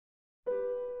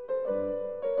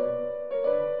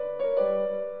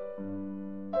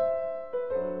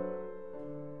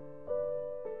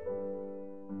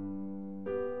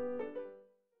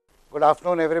Good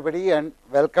afternoon, everybody, and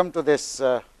welcome to this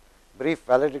brief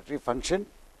valedictory function.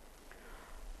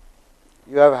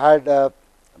 You have had a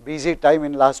busy time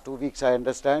in last 2 weeks, I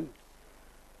understand.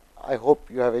 I hope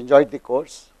you have enjoyed the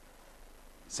course.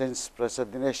 Since Professor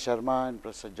Dinesh Sharma and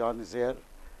Professor John is here,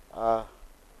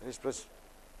 Professor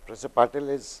Patil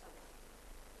is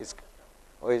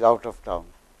out of town.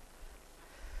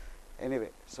 Anyway,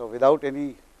 so without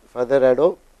any further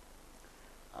ado,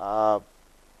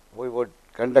 we would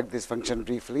conduct this function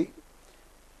briefly.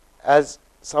 As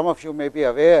some of you may be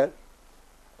aware,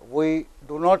 we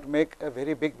do not make a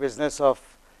very big business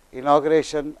of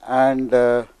inauguration and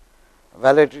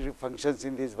valedictory functions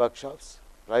in these workshops.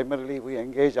 Primarily, we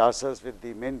engage ourselves with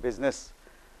the main business,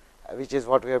 which is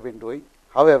what we have been doing.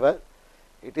 However,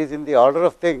 it is in the order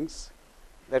of things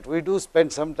that we do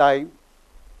spend some time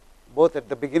both at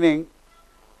the beginning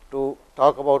to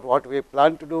talk about what we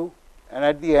plan to do, and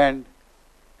at the end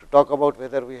to talk about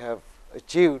whether we have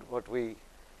achieved what we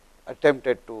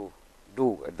attempted to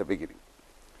do at the beginning.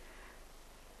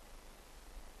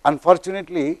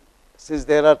 Unfortunately, since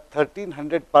there are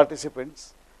 1300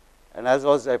 participants, and as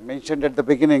was I mentioned at the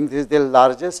beginning, this is the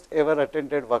largest ever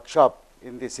attended workshop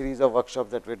in the series of workshops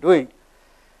that we are doing.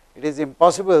 It is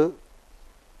impossible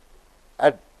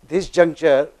at this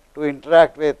juncture to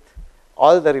interact with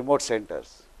all the remote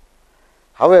centers.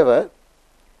 However,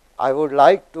 I would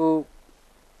like to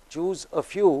choose a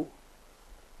few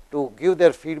to give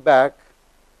their feedback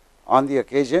on the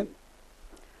occasion.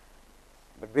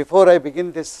 But before I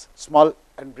begin this small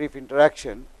and brief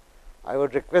interaction, I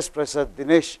would request Professor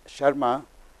Dinesh Sharma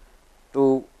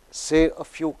to say a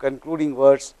few concluding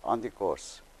words on the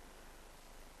course.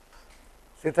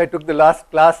 Since I took the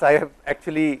last class, I have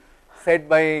actually said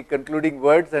my concluding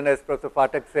words, and as Professor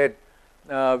Phatak said,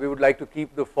 we would like to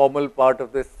keep the formal part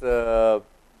of this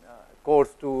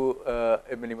course to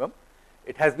a minimum.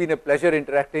 It has been a pleasure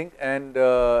interacting, and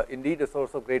indeed a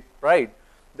source of great pride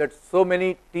that so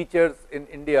many teachers in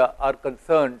India are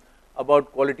concerned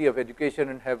about quality of education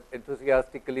and have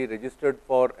enthusiastically registered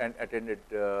for and attended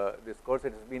this course.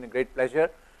 It has been a great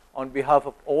pleasure. On behalf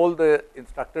of all the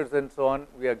instructors and so on,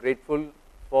 we are grateful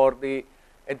for the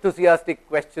enthusiastic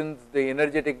questions, the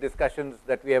energetic discussions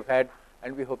that we have had,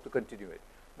 and we hope to continue it.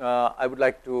 I would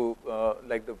like to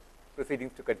like the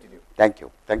proceedings to continue. Thank you,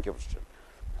 Mr.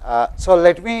 So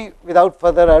let me, without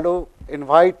further ado,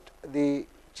 invite the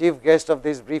chief guest of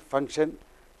this brief function,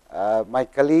 my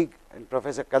colleague and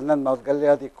Professor Kannan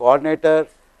Moudgalya, the coordinator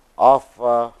of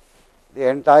the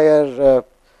entire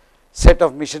set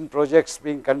of mission projects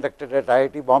being conducted at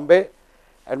IIT Bombay.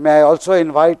 And may I also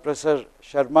invite Professor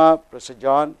Sharma, Professor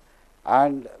John,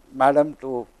 and Madam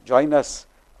to join us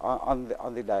on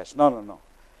the dais. No.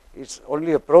 It's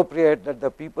only appropriate that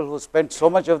the people who spend so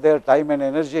much of their time and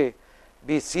energy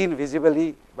be seen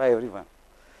visibly by everyone.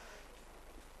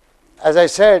 As I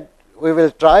said, we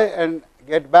will try and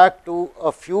get back to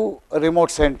a few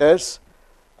remote centers.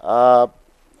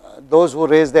 Those who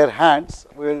raise their hands,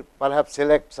 we will perhaps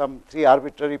select some 3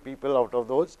 arbitrary people out of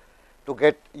those to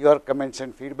get your comments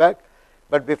and feedback.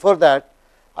 But before that,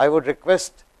 I would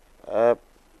request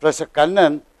Professor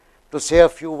Kannan to say a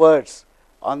few words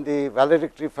on the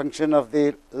valedictory function of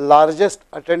the largest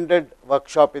attended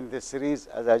workshop in this series,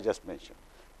 as I just mentioned.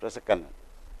 Professor Kannan.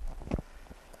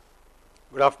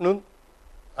 Good afternoon.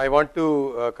 I want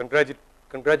to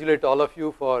congratulate all of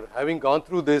you for having gone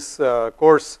through this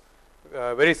course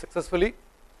very successfully.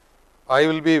 I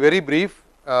will be very brief.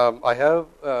 I have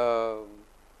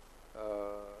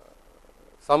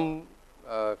some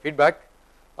feedback.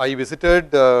 I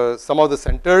visited some of the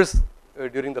centers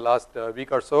during the last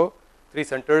week or so, 3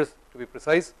 centers to be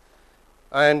precise,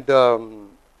 and I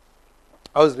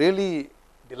was really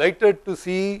delighted to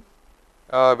see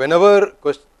whenever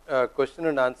question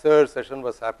and answer session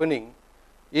was happening,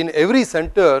 in every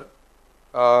center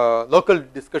local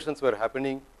discussions were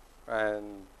happening,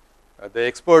 and the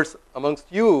experts amongst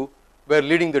you were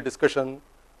leading the discussion,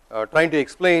 trying to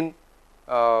explain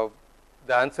the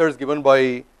answers given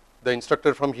by the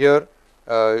instructor from here,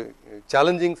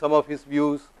 challenging some of his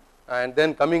views, and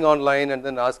then coming online and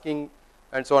then asking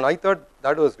and so on. I thought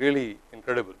that was really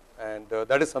incredible, and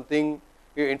that is something,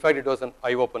 in fact it was an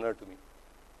eye opener to me,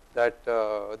 that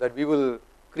we will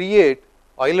create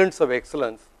islands of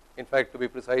excellence, in fact to be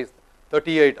precise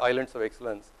 38 islands of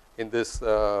excellence in this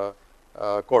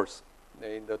course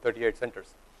in the 38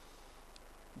 centers.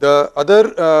 The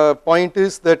other point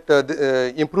is that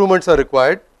improvements are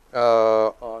required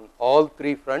on all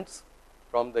 3 fronts,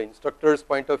 from the instructor's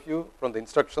point of view, from the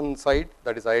instruction side,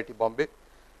 that is IIT Bombay,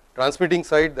 transmitting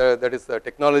side, that is the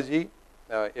technology,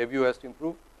 AVU has to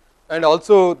improve, and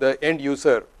also the end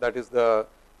user, that is the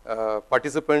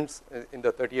participants in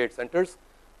the 38 centers.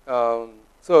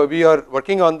 So we are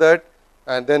working on that,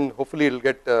 and then hopefully it will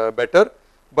get better,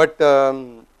 but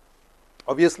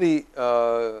obviously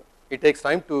it takes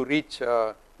time to reach,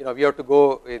 we have to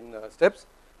go in steps.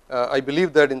 I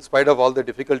believe that in spite of all the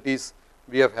difficulties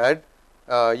we have had,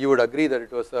 you would agree that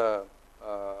it was a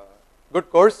good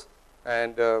course,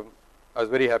 and I was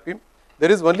very happy.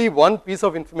 There is only one piece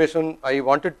of information I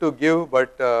wanted to give,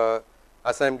 but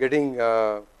as I am getting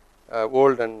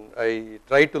old and I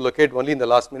tried to locate only in the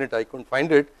last minute, I couldn't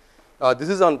find it. This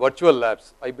is on virtual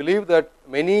labs. I believe that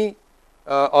many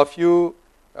of you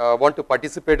want to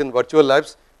participate in virtual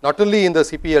labs, not only in the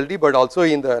CPLD but also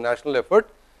in the national effort.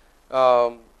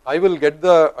 I will get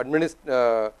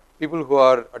the people who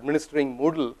are administering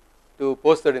Moodle to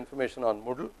post that information on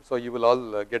Moodle, so you will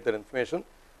all get that information.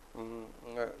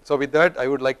 So with that, I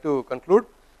would like to conclude.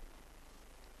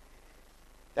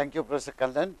 Thank you, Professor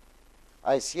Kannan.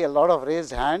 I see a lot of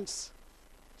raised hands,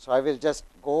 so I will just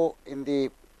go in the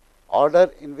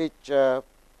order in which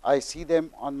I see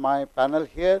them on my panel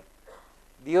here.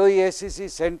 DOE-ACC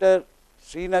Center,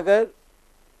 Srinagar.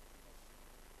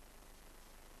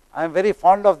 I am very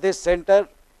fond of this center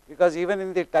because even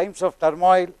in the times of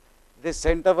turmoil, this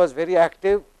center was very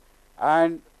active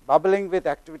and bubbling with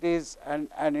activities and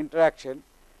interaction.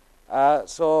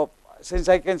 So since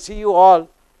I can see you all,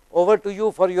 over to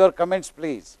you for your comments,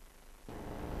 please.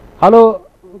 Hello,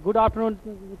 good afternoon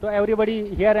to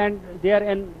everybody here and there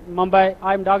in Mumbai.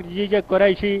 I am Dr. G.J.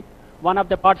 Qureshi, one of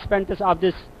the participants of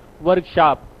this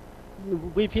workshop.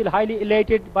 We feel highly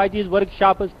elated by these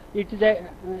workshops. It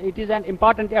is an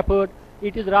important effort.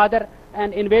 It is rather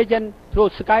an invasion through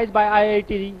skies by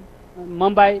IIT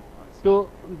Mumbai to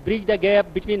bridge the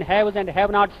gap between haves and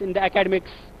have-nots in the academics,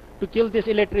 to kill this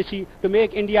illiteracy, to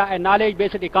make India a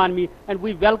knowledge-based economy, and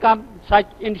we welcome such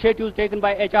initiatives taken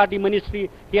by HRD Ministry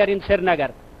here in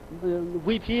Srinagar.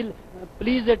 We feel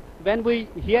pleased when we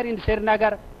here in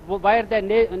Srinagar, where the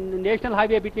national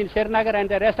highway between Srinagar and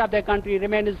the rest of the country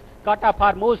remains cut off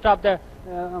for most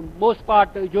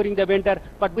part during the winter,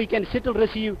 but we can still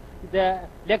receive the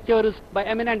lectures by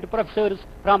eminent professors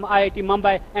from IIT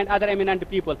Mumbai and other eminent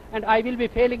people. And I will be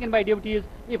failing in my duties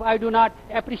if I do not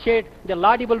appreciate the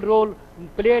laudable role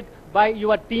played by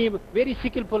your team, very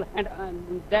skillful, and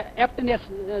the aptness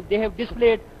they have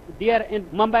displayed there in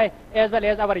Mumbai, as well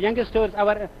as our youngsters,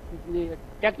 our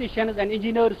technicians and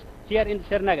engineers here in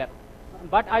Srinagar.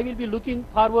 But I will be looking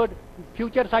forward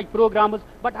future such programs.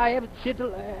 But I have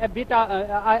still a bit.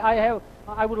 I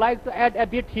would like to add a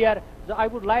bit here. So I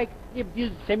would like, if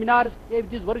these seminars, if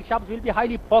these workshops will be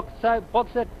highly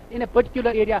focused in a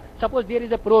particular area. Suppose there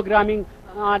is a programming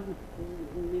on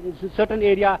certain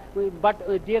area, but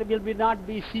there will not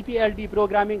be CPLD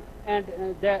programming and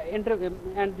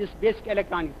this basic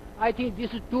electronics. I think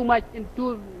this is too much in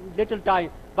too little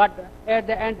time. But at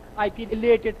the end, I feel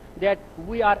elated that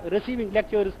we are receiving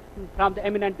lectures from the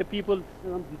eminent people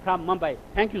from Mumbai.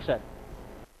 Thank you, sir.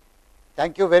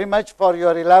 Thank you very much for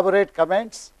your elaborate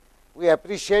comments. We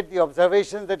appreciate the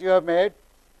observations that you have made,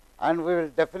 and we will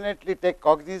definitely take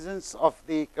cognizance of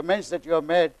the comments that you have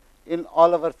made in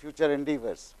all our future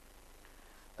endeavors.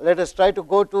 Let us try to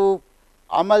go to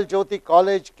Amal Jyoti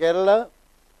College, Kerala.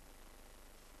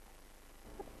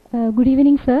 Good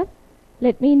evening, sir.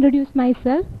 Let me introduce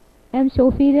myself. I am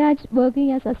Shofi Raj,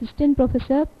 working as assistant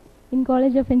professor in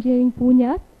College of Engineering,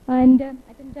 Pune, and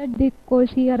attended the course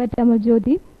here at Amal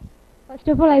Jyoti. First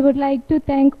of all, I would like to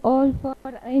thank all for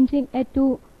arranging a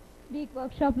 2-week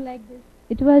workshop like this.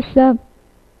 It was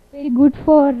very good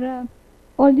for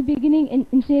all the beginning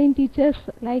engineering teachers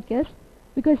like us,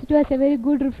 because it was a very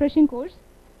good refreshing course,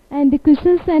 and the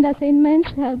quizzes and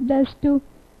assignments helped us to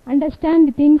understand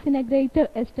the things in a greater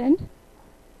extent.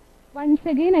 Once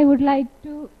again, I would like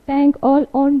to thank all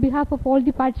on behalf of all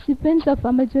the participants of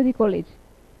Amal Jyoti College.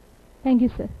 Thank you,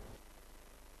 sir.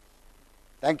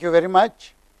 Thank you very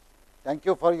much. Thank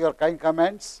you for your kind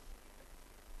comments.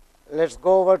 Let's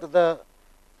go over to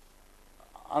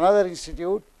another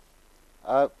institute,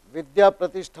 Vidya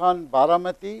Pratishthan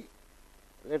Baramati.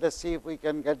 Let us see if we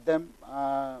can get them,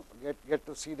 get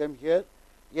to see them here.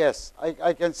 Yes,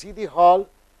 I can see the hall.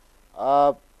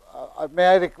 May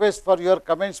I request for your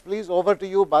comments, please? Over to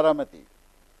you, Baramati.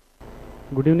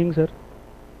 Good evening, sir.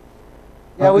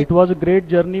 Yeah, it was a great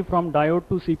journey from diode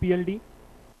to CPLD.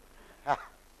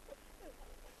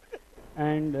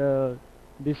 And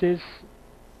this is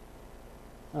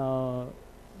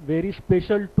very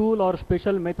special tool or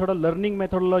special learning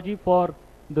methodology for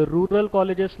the rural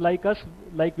colleges like us,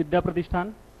 like Vidya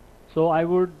Pratishthan. So I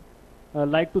would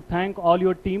like to thank all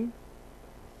your team,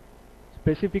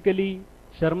 specifically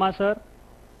Sharma sir,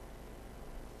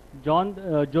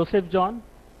 Joseph John,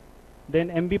 then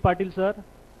MB Patil sir,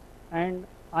 and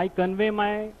I convey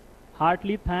my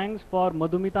heartily thanks for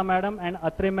Madhumita madam and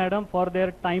Atre madam for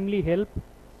their timely help,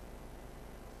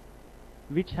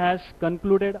 which has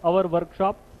concluded our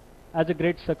workshop as a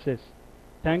great success.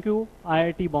 Thank you,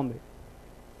 IIT Bombay.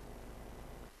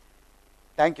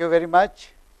 Thank you very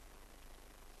much.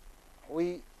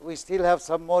 We still have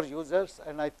some more users,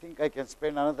 and I think I can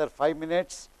spend another 5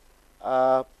 minutes.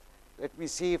 Let me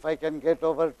see if I can get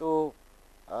over to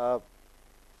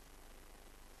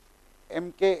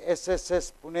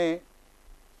MKSSS Pune,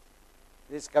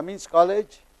 this Cummins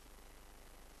College.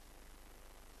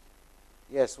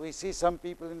 Yes, we see some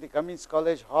people in the Cummins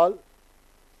College hall.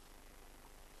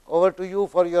 Over to you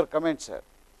for your comments, sir.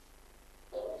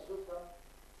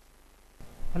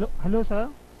 Hello, sir.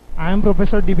 I am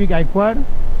Professor D.B. Gaikwad,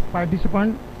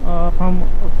 participant from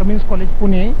Cummins College,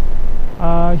 Pune.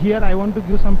 Here I want to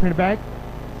give some feedback.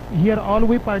 Here all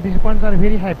we participants are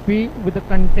very happy with the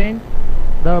content,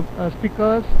 the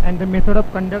speakers and the method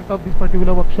of conduct of this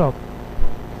particular workshop.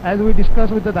 As we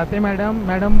discussed with the Date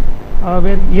madam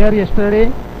were here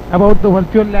yesterday about the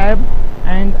virtual lab,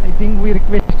 and I think we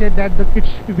requested that the kits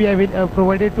to be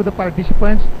provided to the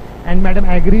participants, and madam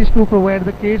agrees to provide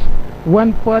the kits,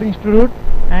 one per institute,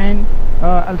 and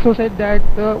also said that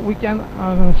we can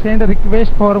send a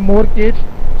request for more kits.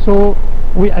 So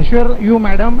we assure you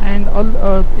madam and all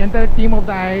entire team of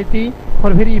the IIT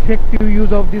for very effective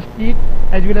use of this kit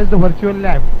as well as the virtual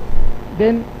lab.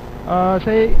 Then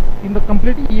say in the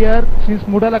complete year, since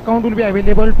Moodle account will be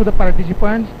available to the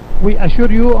participants, we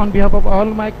assure you on behalf of all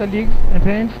my colleagues and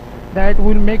friends that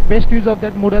we will make best use of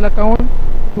that Moodle account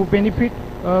to benefit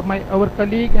our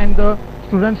colleague and the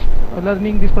students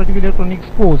learning this particular electronics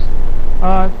course.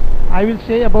 I will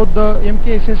say about the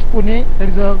MKSS Pune, that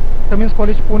is a Cummins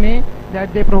College Pune,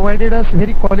 that they provided us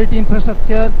very quality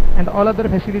infrastructure and all other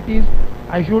facilities.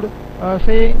 I should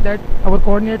say that our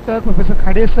coordinator, Professor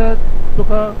Khade sir, took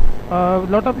a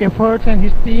lot of efforts, and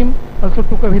his team also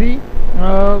took a very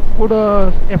good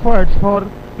efforts for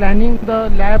planning the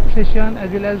lab session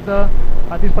as well as the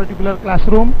this particular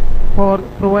classroom, for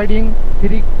providing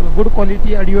very good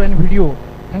quality audio and video.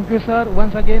 Thank you, sir.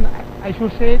 Once again, I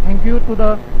should say thank you to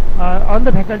the all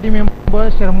the faculty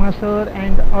members, Sharma sir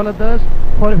and all others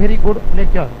for a very good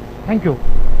lecture. Thank you.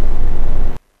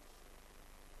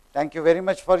 Thank you very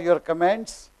much for your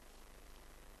comments.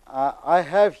 I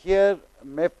have here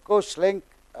MEPCO Schlenk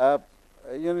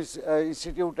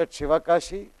Institute at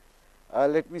Shivakashi.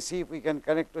 Let me see if we can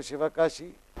connect to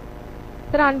Shivakashi.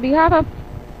 Sir, on behalf of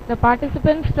the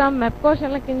participants from MEPCO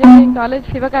Schlenk Engineering College,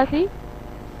 Shivakashi,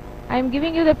 I am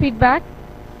giving you the feedback.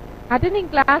 Attending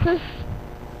classes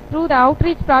through the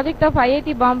outreach project of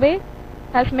IIT Bombay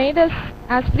has made us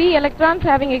as free electrons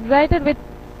having excited with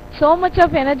so much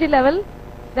of energy level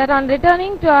that on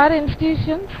returning to our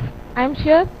institutions, I am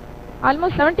sure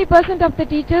almost 70% of the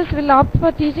teachers will opt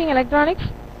for teaching electronics,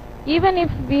 even if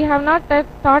we have not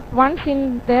taught once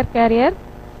in their career.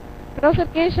 Professor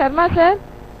K. Sharma sir,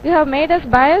 you have made us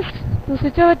biased to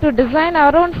switch over to design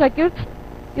our own circuits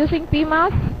using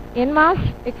PMOS,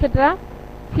 NMOS, etc.,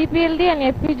 CPLD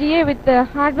and FPGA with the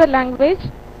hardware language.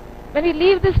 When we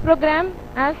leave this program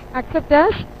as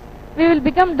acceptors, we will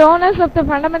become donors of the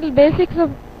fundamental basics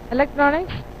of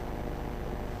electronics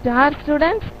to our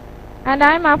students, and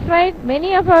I am afraid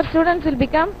many of our students will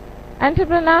become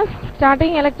entrepreneurs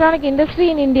starting electronic industry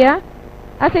in India.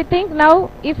 As I think now,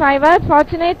 if I were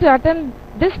fortunate to attend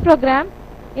this program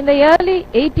in the early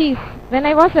 80s, when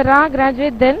I was a raw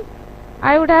graduate then,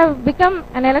 I would have become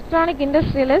an electronic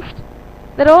industrialist.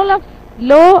 The role of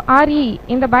low RE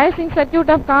in the biasing circuit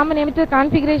of common emitter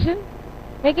configuration,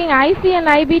 making IC and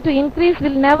IB to increase,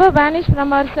 will never vanish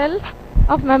from our cells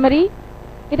of memory.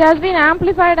 It has been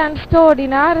amplified and stored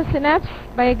in our synapse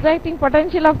by exciting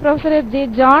potential of Professor J.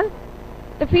 John.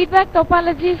 The feedback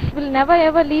topologies will never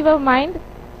ever leave our mind.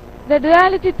 The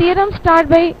duality theorems taught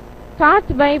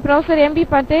by Professor M. B.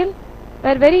 Patel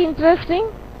were very interesting.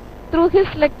 Through his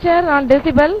lecture on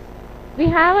decibel, we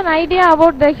have an idea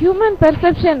about the human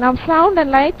perception of sound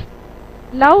and light,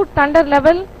 loud thunder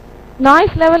level,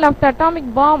 noise level of the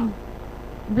atomic bomb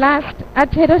blast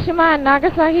at Hiroshima and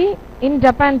Nagasaki in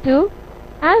Japan too.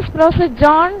 As Professor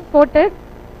John quoted,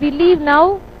 we leave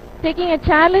now taking a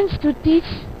challenge to teach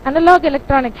analog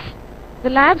electronics. The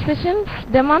lab sessions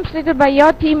demonstrated by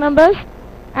your team members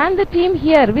and the team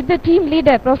here with the team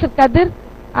leader, Professor Kadir,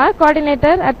 our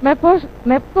coordinator at MEPCO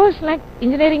Schlenk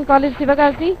Engineering College,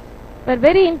 Shivakashi, were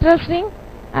very interesting,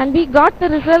 and we got the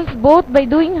results both by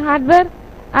doing hardware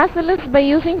as well as by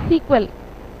using SQL.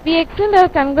 We extend our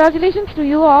congratulations to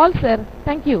you all, sir.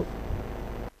 Thank you.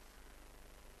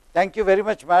 Thank you very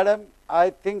much, madam. I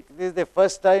think this is the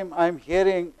first time I am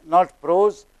hearing not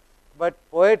prose, but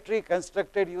poetry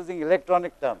constructed using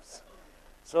electronic terms.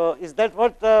 So, is that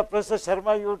what Professor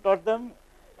Sharma you taught them?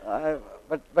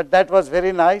 But that was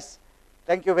very nice.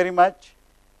 Thank you very much.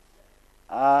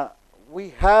 We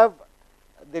have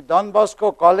the Don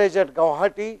Bosco College at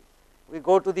Guwahati. We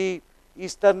go to the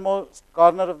easternmost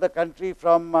corner of the country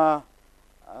from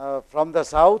the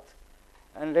south,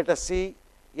 and let us see.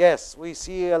 Yes, we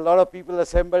see a lot of people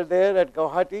assembled there at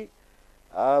Guwahati.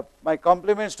 My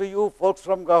compliments to you folks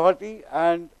from Guwahati,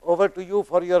 and over to you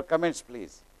for your comments,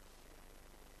 please.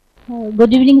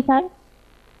 Good evening, sir.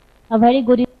 A very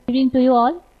good evening to you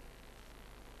all.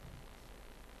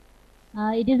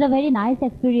 It is a very nice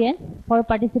experience for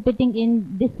participating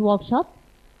in this workshop,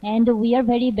 and we are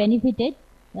very benefited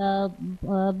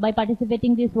by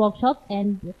participating in this workshop,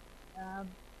 and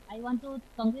I want to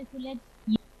congratulate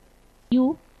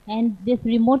you and this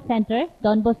remote center,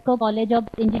 Don Bosco College of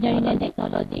Engineering and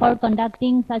Technology, for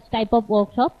conducting such type of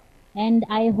workshop, and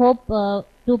I hope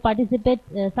to participate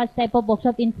such type of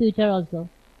workshop in future also.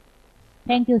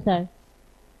 Thank you, sir.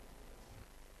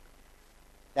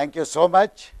 Thank you so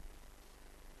much.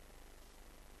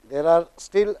 There are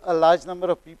still a large number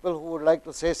of people who would like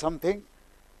to say something.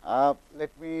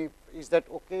 Is that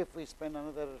okay if we spend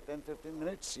another 10-15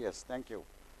 minutes? Yes, thank you.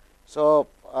 So,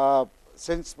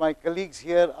 since my colleagues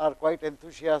here are quite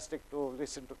enthusiastic to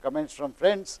listen to comments from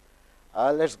friends,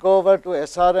 let's go over to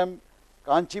SRM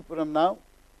Kanchipuram now.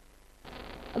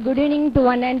 Good evening to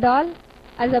one and all.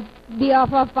 As a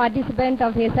behalf of participant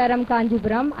of SRM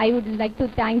Kanchipuram, I would like to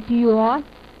thank you all.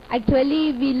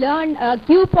 Actually, we learned a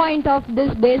key point of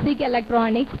this basic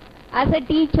electronics. As a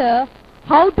teacher,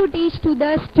 how to teach to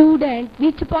the student,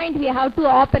 which point we have to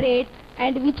operate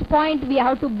and which point we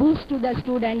have to boost to the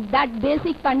student. That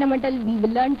basic fundamental we will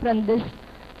learn from this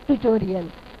tutorial.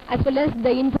 As well as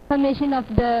the information of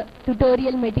the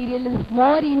tutorial material is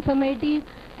more informative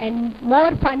and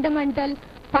more fundamental.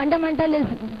 Fundamental is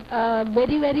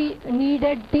very, very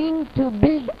needed thing to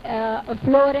build a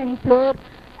floor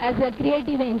as a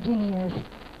creative engineers.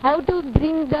 How to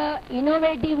bring the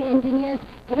innovative engineers,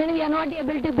 even we are not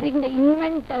able to bring the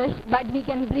inventors, but we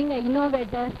can bring the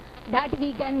innovators, that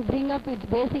we can bring up with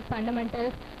basic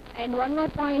fundamentals. And one more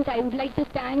point, I would like to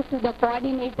thank to the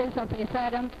coordinators of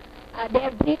SRM. They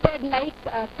are treated like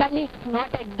colleagues,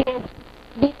 not a guest.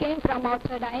 We came from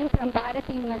outside. I am from Bharat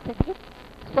University.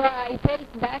 So I felt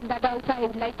that also I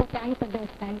would like to thank the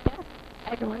center.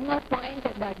 And one more point,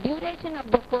 the duration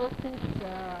of the course is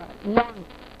long.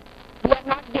 We are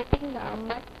not getting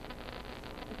much.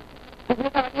 Is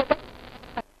it audible?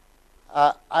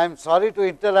 I am sorry to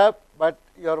interrupt, but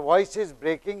your voice is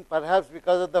breaking, perhaps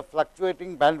because of the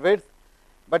fluctuating bandwidth.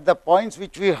 But the points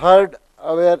which we heard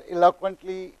were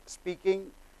eloquently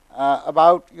speaking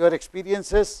about your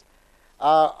experiences.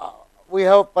 We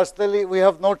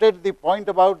have noted the point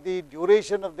about the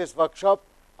duration of this workshop.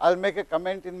 I'll make a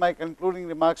comment in my concluding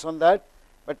remarks on that,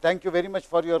 but thank you very much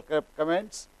for your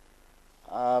comments.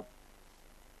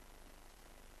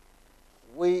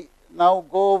 We now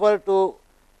go over to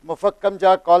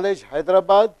Mufakkamja College,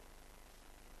 Hyderabad.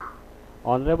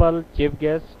 Honorable Chief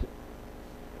Guest,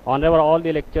 Honorable all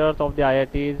the lecturers of the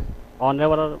IITs,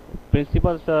 Honorable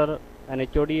Principal Sir and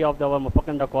HOD of our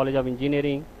Mufakkamja College of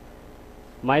Engineering.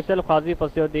 Myself, Qazi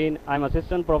Fasiuddin, I am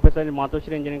Assistant Professor in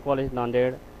Matoshri Engineering College,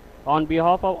 Nanded. On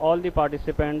behalf of all the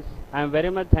participants, I am very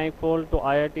much thankful to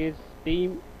IIT's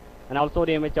team and also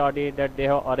the MHRD that they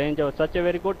have arranged such a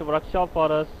very good workshop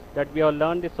for us, that we have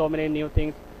learned so many new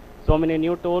things, so many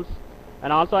new tools.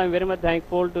 And also I am very much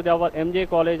thankful to our MJ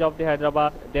College of the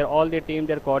Hyderabad, all the team,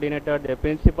 their coordinator, their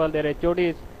principal, their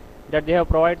HODs, that they have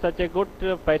provided such a good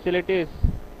facilities.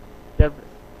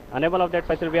 Unable of that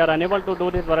facility, we are unable to do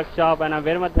this workshop, and I am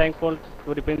very much thankful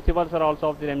to the principals also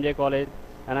of the MJ College,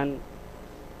 and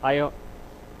I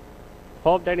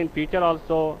hope that in future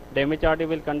also the MHRD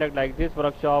will conduct like this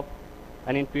workshop,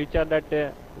 and in future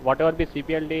that whatever be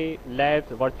CPLD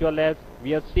labs, virtual labs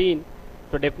we have seen,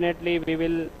 so definitely we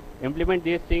will implement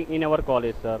this thing in our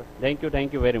college, sir. Thank you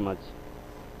very much.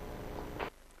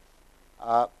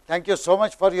 Thank you so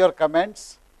much for your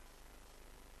comments.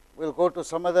 We'll go to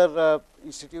some other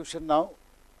institution now.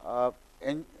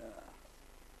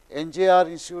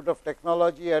 NJR Institute of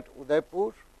Technology at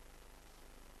Udaipur.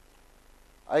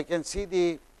 I can see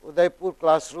the Udaipur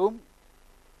classroom.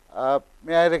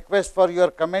 May I request for your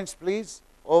comments, please?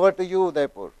 Over to you,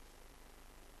 Udaipur.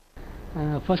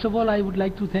 First of all, I would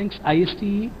like to thank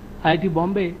IIT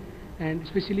Bombay, and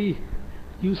especially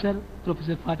you, sir,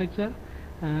 Professor Phatak, sir,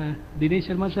 Dinesh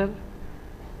Sharma, sir,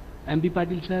 MB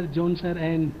Patil, sir, John, sir,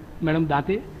 and Madam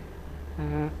Date.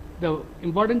 the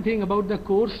important thing about the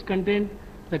course content,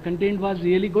 the content was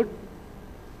really good.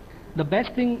 The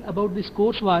best thing about this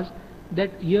course was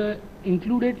that here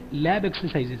included lab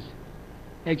exercises.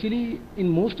 Actually, in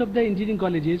most of the engineering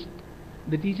colleges,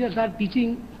 the teachers are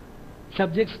teaching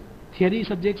subjects, theory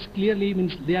subjects clearly,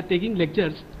 means they are taking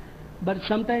lectures, but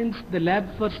sometimes the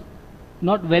labs were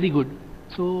not very good.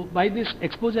 So by this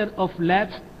exposure of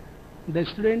labs, the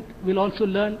student will also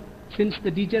learn, since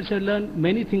the teachers have learned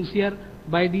many things here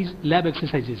by these lab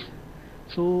exercises.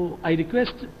 So I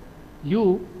request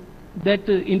you that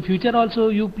in future also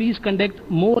you please conduct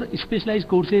more specialized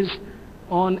courses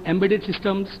on embedded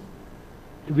systems,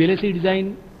 VLSI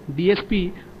design,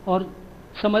 DSP, or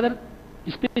some other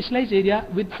specialized area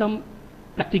with some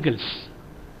practicals.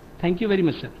 Thank you very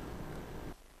much, sir.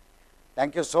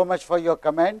 Thank you so much for your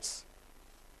comments.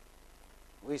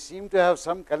 We seem to have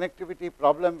some connectivity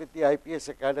problem with the IPS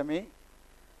Academy.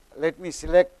 Let me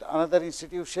select another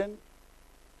institution,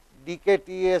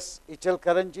 DKTS Ichal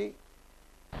Karanji.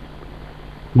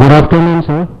 Good afternoon,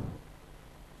 sir.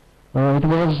 It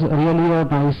was really a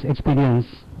nice experience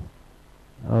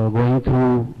going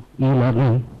through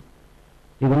e-learning.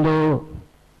 Even though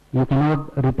you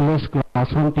cannot replace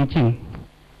classroom teaching,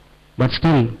 but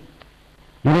still,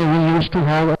 we used to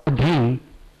have a dream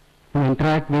to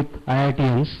interact with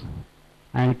IITians,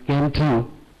 and it came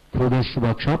through this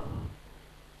workshop.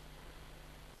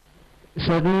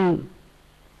 Certain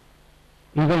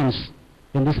events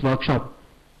in this workshop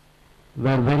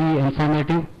were very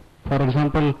informative. For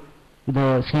example,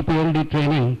 the CPLD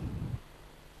training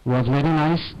was very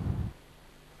nice.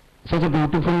 Such a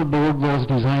beautiful board was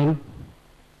designed,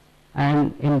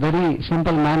 and in very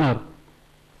simple manner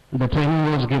the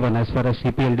training was given as far as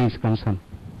CPLD is concerned.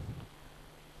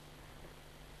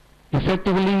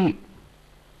 Effectively,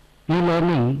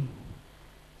 e-learning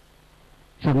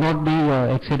should not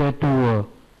be exceeded to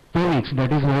 2 weeks.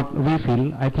 That is what we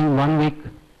feel. I think 1 week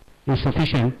is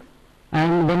sufficient.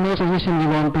 And one more suggestion we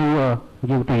want to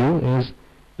give to you is,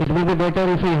 it will be better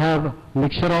if we have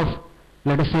mixture of,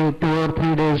 let us say, 2 or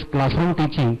 3 days classroom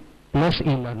teaching plus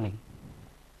e-learning.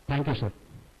 Thank you, sir.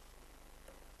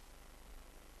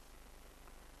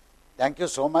 Thank you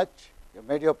so much. You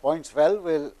made your points well.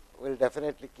 We'll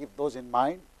definitely keep those in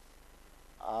mind.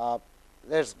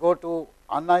 Let's go to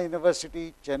Anna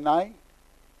University, Chennai.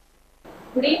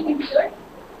 Good evening, sir.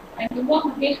 I'm Uma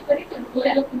Maheshwari from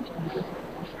College of Engineering.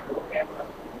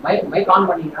 Mic on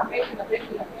panninga.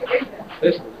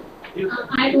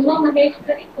 I'm Uma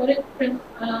Maheshwari from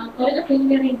College of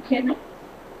Engineering in Chennai.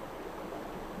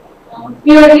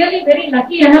 We are really very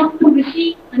lucky enough to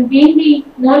receive and gain the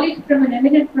knowledge from an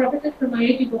eminent professor from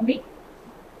IIT Bombay.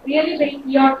 Really,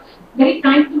 we are very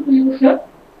thankful to you, sir.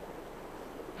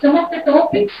 Some of the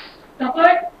topics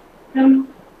covered from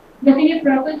the senior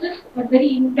professors are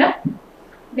very in-depth.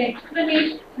 The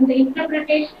explanation and the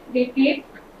interpretation they gave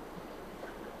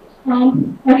are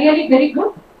really very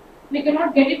good. We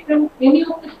cannot get it from any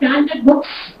of the standard books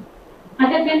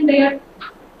other than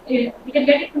we can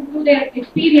get it through their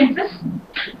experiences.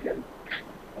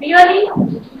 Really,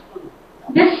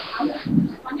 this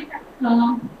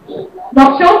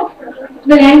workshop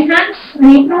will enhance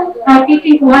and improve our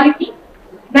teaching quality.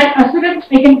 That assurance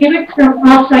I can give it from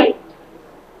our side.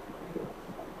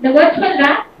 The virtual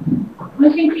lab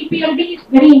using CPLD is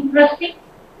very interesting.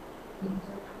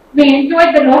 We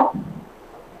enjoyed the lot.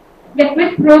 The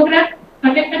quiz program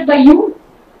conducted by you,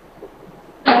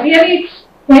 really it's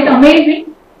quite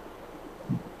amazing.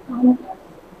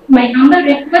 My humble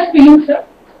request to you, sir,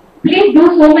 please do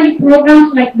so many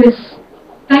programs like this.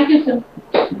 Thank you, sir.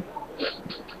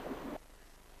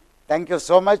 Thank you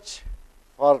so much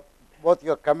for both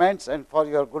your comments and for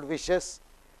your good wishes.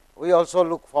 We also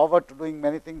look forward to doing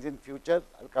many things in future.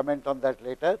 I'll comment on that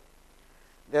later.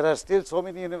 There are still so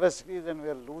many universities and we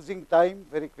are losing time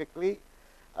very quickly.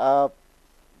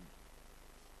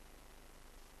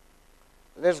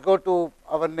 Let's go to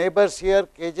our neighbors here,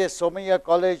 KJ Somaiya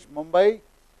College, Mumbai.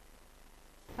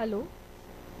 Hello.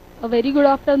 A very good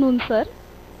afternoon, sir.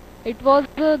 It was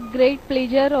a great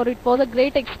pleasure, or it was a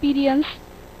great experience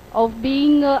of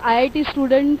being a IIT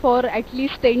student for at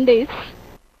least 10 days.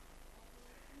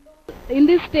 In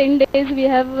these 10 days, we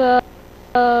have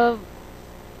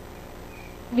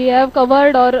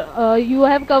covered, or you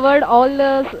have covered all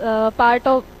the part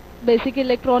of basic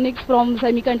electronics from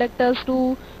semiconductors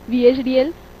to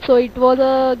VHDL. So it was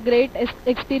a great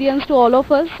experience to all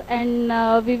of us, and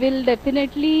we will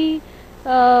definitely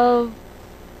would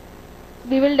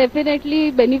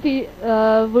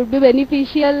be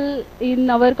beneficial in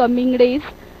our coming days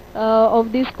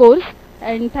of this course.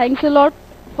 And thanks a lot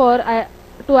to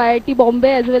IIT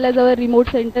Bombay as well as our remote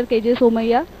center KJ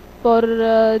Somaiya for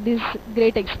this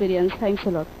great experience. Thanks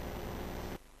a lot.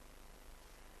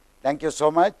 Thank you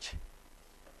so much.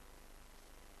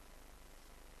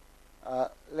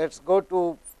 Let's go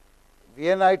to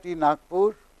VNIT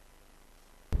Nagpur.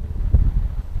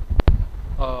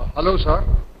 Hello sir,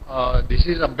 this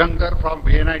is Abhyankar from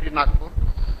VNIT Nagpur,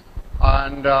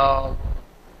 and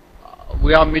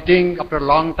we are meeting after a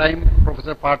long time,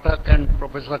 Professor Phatak and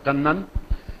Professor Kannan,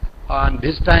 and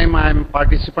this time I am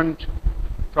participant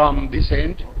from this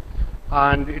end,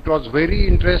 and it was very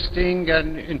interesting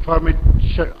and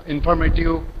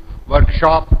informative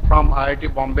workshop from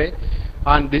IIT Bombay,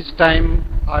 and this time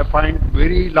I find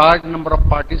very large number of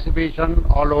participation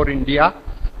all over India,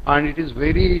 and it is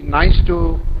very nice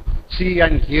to see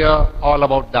and hear all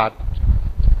about that.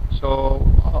 So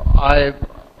my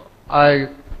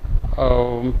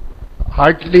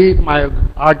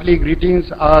heartily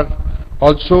greetings are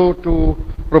also to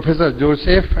Professor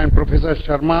Joseph and Professor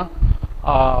Sharma,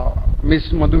 Miss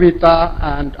Madhumita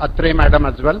and Atre Madam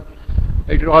as well.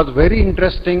 It was very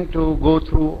interesting to go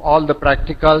through all the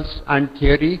practicals and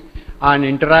theory and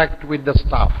interact with the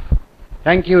staff.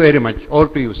 Thank you very much.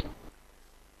 Over to you, sir.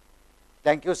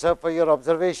 Thank you, sir, for your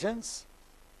observations.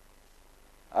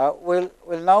 We'll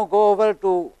now go over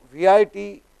to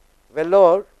VIT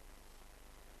Vellore.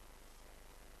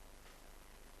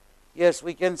 Yes,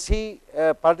 we can see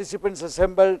participants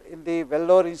assembled in the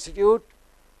Vellore Institute.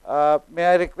 May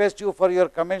I request you for your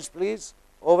comments, please?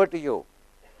 Over to you.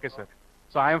 Okay, sir.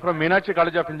 So I am from Meenakshi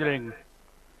College of Engineering.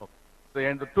 Okay.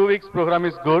 And the 2 weeks program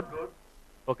is good.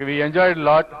 Okay, we enjoyed a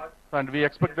lot, and we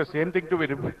expect the same thing to be.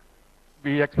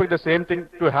 We expect the same thing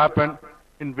to happen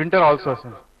in winter also,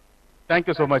 sir. Thank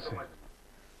you so much, sir.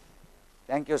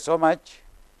 Thank you so much.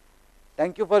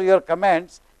 Thank you for your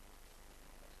comments.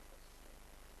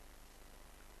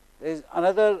 There is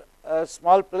another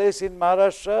small place in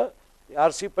Maharashtra, the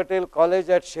R.C. Patel College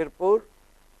at Shirpur.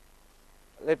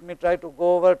 Let me try to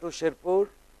go over to Shirpur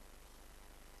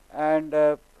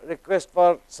and request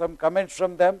for some comments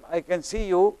from them. I can see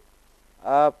you.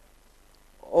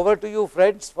 Over to you,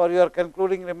 friends, for your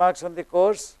concluding remarks on the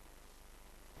course.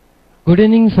 Good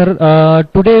evening, sir.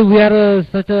 Today we are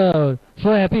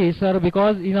so happy, sir,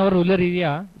 because in our rural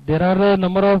area there are a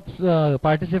number of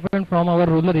participants from our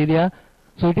rural area.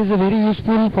 So it is very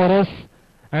useful for us,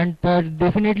 and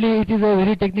definitely it is a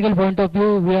very technical point of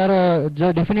view. We are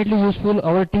definitely useful,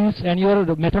 our tips and your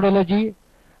methodology,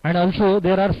 and also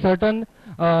there are certain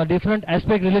different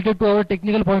aspects related to our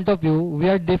technical point of view. We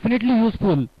are definitely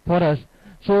useful for us.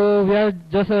 So we are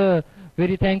just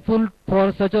very thankful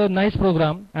for such a nice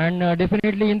program, and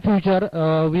definitely in future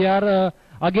we are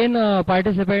again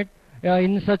participate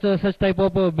in such type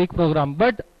of big program.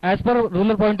 But as per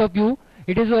rural point of view,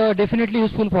 it is definitely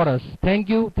useful for us. Thank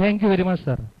you very much,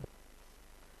 sir.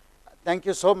 Thank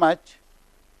you so much.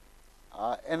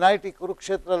 NIT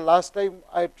Kurukshetra, last time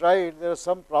I tried, there was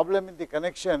some problem in the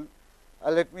connection.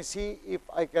 Let me see if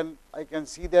I can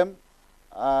see them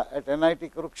at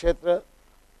NIT Kurukshetra.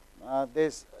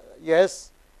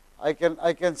 Yes, I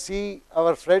can see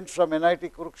our friends from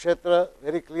NIT Kurukshetra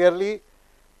very clearly.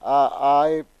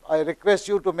 I request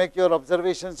you to make your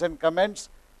observations and comments.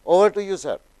 Over to you,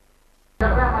 sir.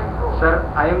 Sir,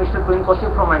 I am Mr. Queen Kaushik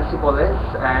from IIT College,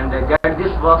 and get this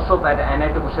workshop at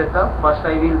NIT Kurukshetra. First,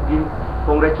 I will give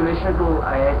congratulations to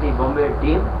IIT Bombay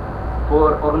team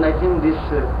for organizing this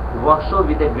workshop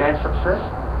with a grand success,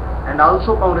 and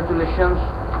also congratulations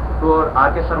to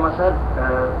R.K. Sharma sir,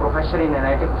 professor in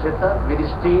NIT Kurukshetra, with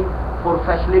his team for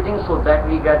facilitating so that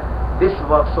we get this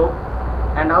workshop.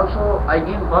 And also I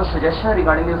give one suggestion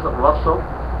regarding this workshop.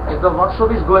 If the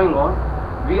workshop is going on,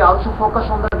 we also focus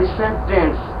on the recent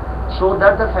trends so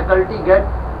that the faculty get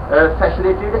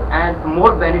facilitated and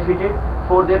more benefited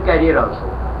for their career also.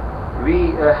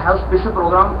 We have special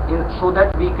program so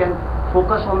that we can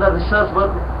focus on the research work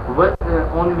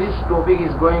on which topic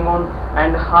is going on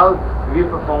and how we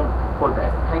perform for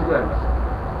that. Thank you very much.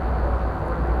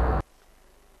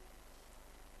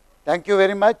 Thank you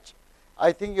very much.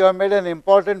 I think you have made an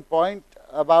important point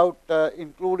about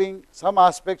including some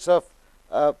aspects of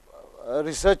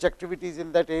research activities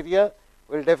in that area.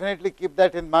 We will definitely keep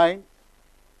that in mind.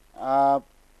 I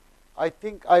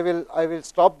think I will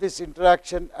stop this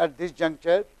interaction at this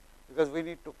juncture because we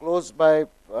need to close by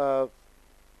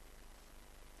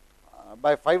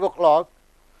 5 o'clock.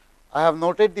 I have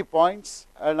noted the points,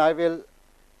 and I will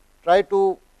try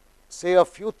to say a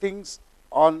few things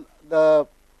on the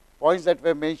points that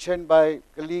were mentioned by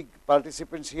colleague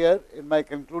participants here in my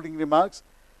concluding remarks.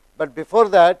 But before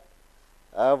that,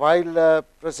 while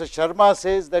Professor Sharma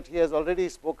says that he has already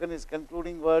spoken his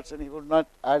concluding words and he would not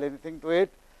add anything to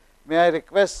it, may I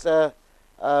request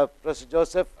Professor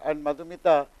Joseph and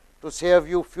Madhumita to say a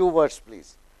few words,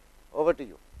 please. Over to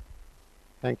you.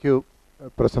 Thank you,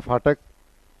 Professor Phatak.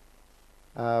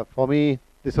 For me,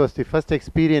 this was the first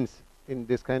experience in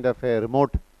this kind of a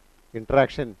remote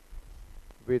interaction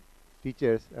with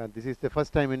teachers. This is the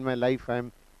first time in my life I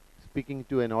am speaking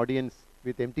to an audience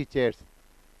with empty chairs.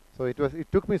 So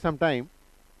it took me some time,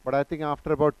 but I think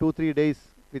after about 2-3 days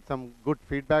with some good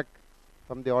feedback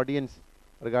from the audience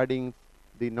regarding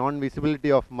the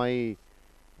non-visibility of my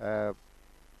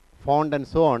font and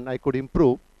so on, I could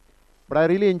improve. But I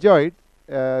really enjoyed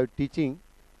teaching,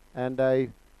 and I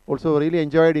also really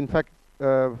enjoyed, in fact,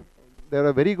 there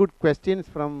were very good questions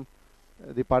from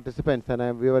the participants,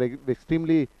 and we were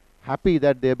extremely happy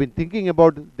that they have been thinking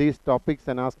about these topics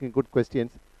and asking good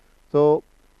questions. So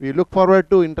we look forward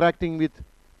to interacting with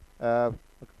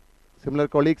similar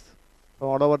colleagues from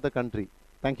all over the country.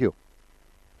 Thank you.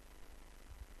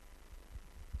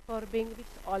 For being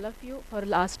with all of you for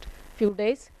last few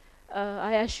days.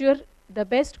 I assure the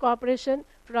best cooperation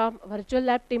from virtual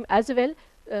lab team as well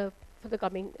for the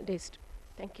coming days.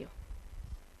 Thank you.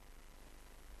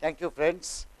 Thank you,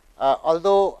 friends.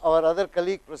 Although our other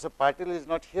colleague, Professor Patil, is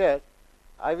not here,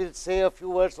 I will say a few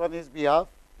words on his behalf.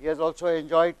 He has also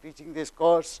enjoyed teaching this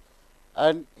course,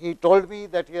 and he told me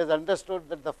that he has understood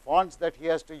that the fonts that he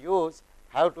has to use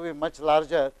have to be much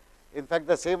larger. In fact,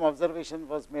 the same observation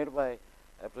was made by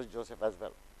Professor Joseph as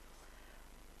well.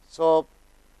 So,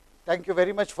 thank you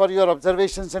very much for your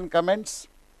observations and comments.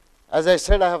 As I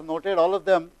said, I have noted all of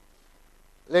them.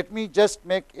 Let me just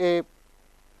make a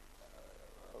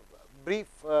brief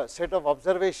set of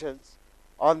observations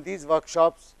on these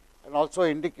workshops and also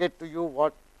indicate to you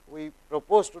what we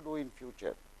propose to do in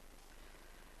future.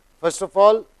 First of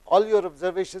all your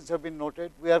observations have been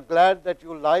noted. We are glad that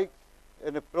you like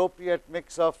an appropriate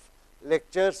mix of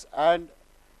lectures and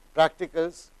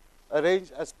practicals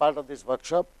arranged as part of this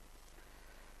workshop.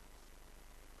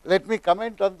 Let me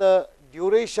comment on the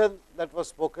duration that was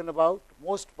spoken about.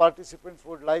 Most participants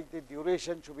would like the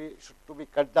duration to be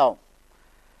cut down.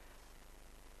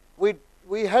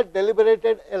 We had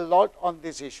deliberated a lot on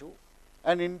this issue,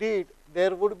 and indeed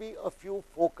there would be a few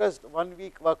focused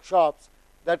 1-week workshops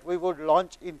that we would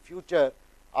launch in future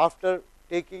after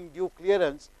taking due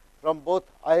clearance from both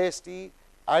IST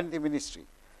and the ministry.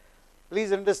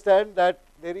 Please understand that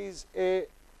there is a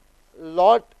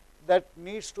lot that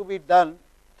needs to be done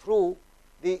through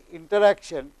the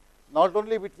interaction not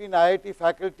only between IIT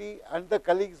faculty and the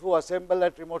colleagues who assemble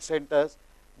at remote centers,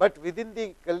 but within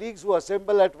the colleagues who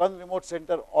assemble at one remote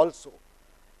center also.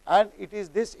 And it is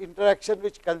this interaction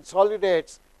which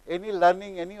consolidates any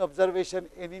learning, any observation,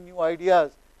 any new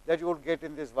ideas that you would get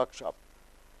in this workshop.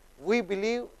 We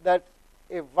believe that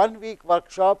a 1-week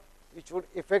workshop, which would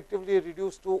effectively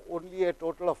reduce to only a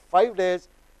total of 5 days,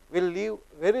 will leave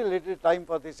very little time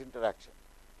for this interaction.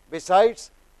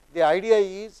 Besides, the idea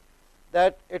is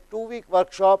that a 2-week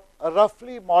workshop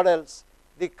roughly models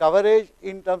the coverage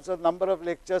in terms of number of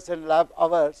lectures and lab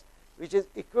hours, which is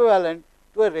equivalent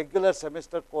to a regular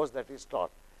semester course that is taught.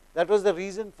 That was the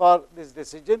reason for this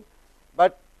decision,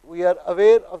 but we are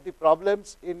aware of the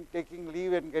problems in taking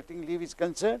leave and getting leave is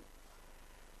concerned.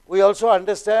 We also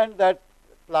understand that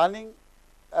planning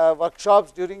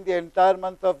workshops during the entire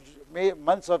months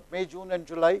of May, June and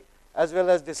July as well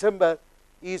as December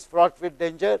is fraught with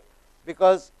danger,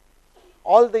 because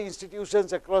all the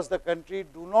institutions across the country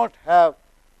do not have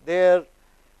their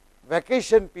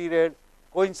vacation period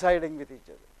coinciding with each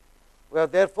other. We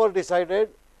have therefore decided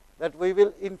that we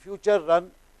will in future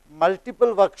run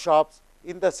multiple workshops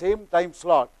in the same time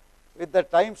slot, with the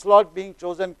time slot being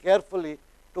chosen carefully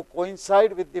to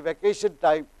coincide with the vacation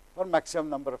time for maximum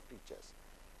number of teachers.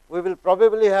 We will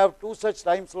probably have 2 such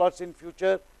time slots in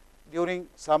future during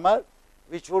summer,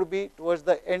 which would be towards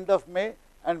the end of May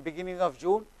and beginning of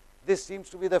June. This seems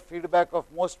to be the feedback of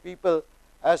most people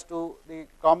as to the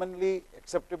commonly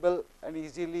acceptable and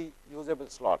easily usable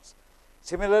slots.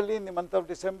 Similarly, in the month of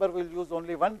December, we will use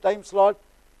only one time slot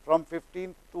from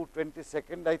 15th to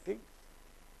 22nd, I think,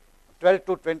 12th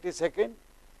to 22nd.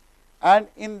 And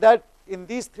in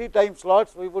these 3 time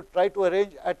slots, we would try to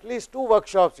arrange at least 2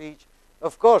 workshops each,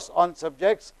 of course, on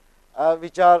subjects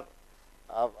which are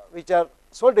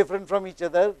so different from each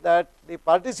other that the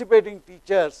participating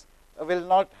teachers will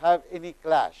not have any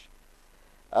clash.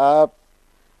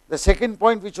 The second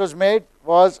point which was made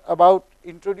was about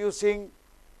introducing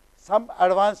some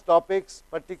advanced topics,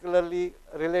 particularly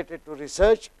related to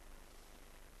research.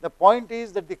 The point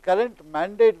is that the current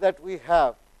mandate that we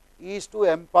have is to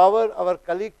empower our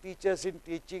colleague teachers in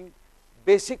teaching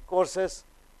basic courses,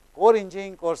 core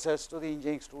engineering courses to the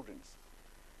engineering students.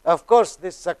 Of course,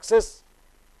 this success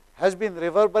has been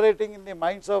reverberating in the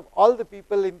minds of all the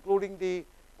people, including the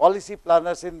policy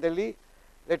planners in Delhi.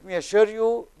 Let me assure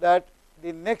you that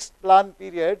the next plan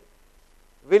period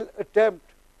will attempt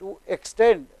to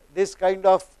extend this kind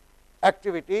of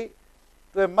activity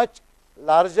to a much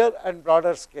larger and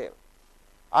broader scale.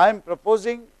 I am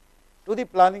proposing to the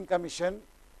Planning Commission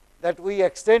that we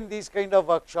extend these kind of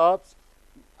workshops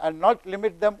and not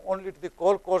limit them only to the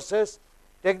core courses,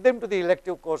 take them to the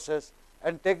elective courses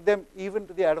and take them even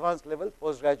to the advanced level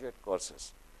postgraduate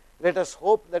courses. Let us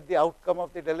hope that the outcome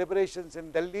of the deliberations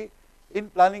in Delhi, in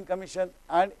Planning Commission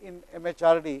and in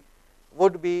MHRD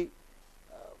would be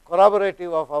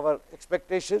corroborative of our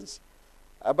expectations.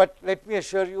 But let me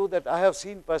assure you that I have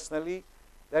seen personally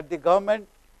that the government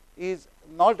is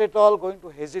not at all going to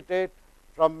hesitate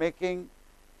from making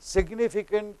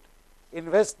significant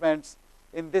investments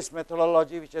in this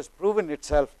methodology, which has proven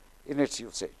itself in its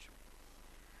usage.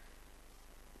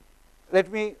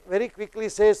 Let me very quickly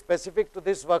say, specific to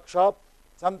this workshop,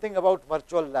 something about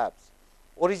virtual labs.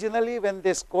 Originally, when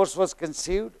this course was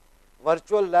conceived,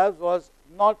 virtual labs was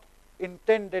not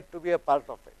intended to be a part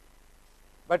of it.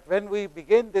 But when we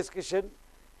began discussion,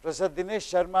 Professor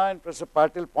Dinesh Sharma and Professor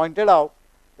Patil pointed out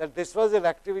that this was an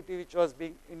activity which was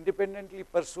being independently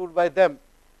pursued by them,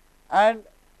 and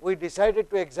we decided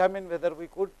to examine whether we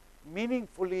could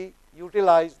meaningfully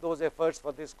utilize those efforts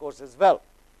for this course as well.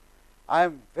 I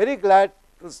am very glad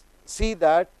to see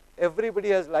that everybody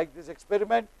has liked this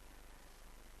experiment.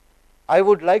 I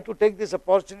would like to take this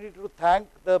opportunity to thank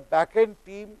the back-end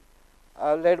team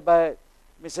led by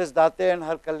Mrs. Date and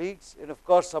her colleagues, and of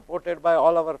course supported by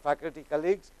all our faculty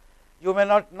colleagues. You may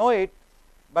not know it,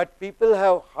 but people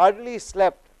have hardly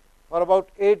slept for about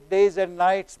 8 days and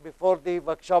nights before the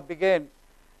workshop began,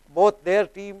 both their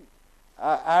team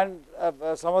and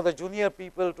some of the junior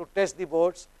people, to test the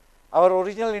boards. Our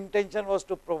original intention was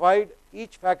to provide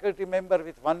each faculty member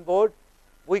with one board.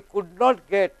 We could not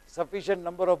get sufficient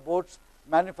number of boards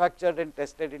manufactured and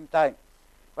tested in time,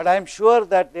 but I am sure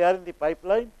that they are in the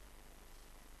pipeline,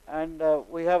 and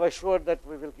we have assured that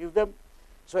we will give them.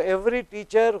 So every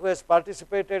teacher who has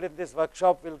participated in this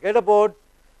workshop will get a board,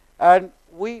 and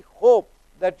we hope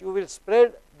that you will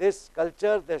spread this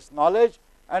culture, this knowledge,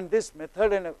 and this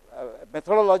method and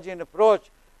methodology and approach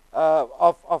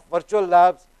of virtual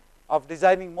labs, of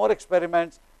designing more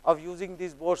experiments, of using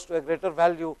these boards to a greater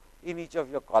value in each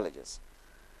of your colleges.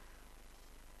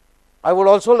 I would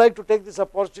also like to take this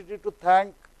opportunity to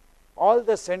thank all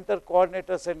the center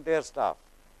coordinators and their staff.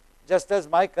 Just as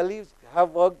my colleagues have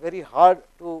worked very hard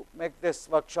to make this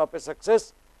workshop a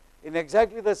success, in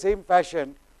exactly the same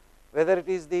fashion, whether it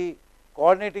is the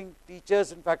coordinating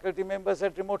teachers and faculty members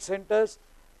at remote centers,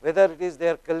 whether it is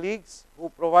their colleagues who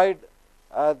provide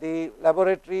the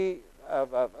laboratory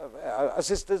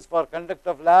assistance for conduct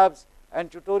of labs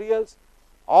and tutorials,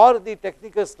 or the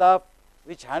technical staff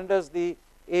which handles the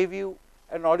AV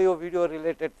and audio video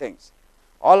related things.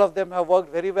 All of them have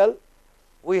worked very well.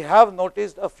 We have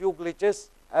noticed a few glitches,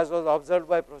 as was observed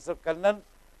by Professor Kannan.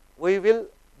 We will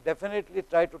definitely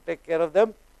try to take care of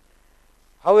them.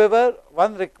 However,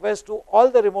 one request to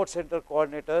all the remote center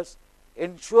coordinators: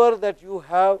 ensure that you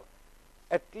have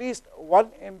at least 1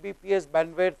 Mbps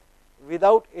bandwidth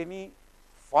without any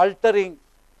faltering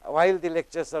while the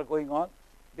lectures are going on,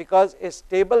 because a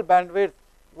stable bandwidth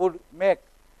would make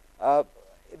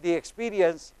the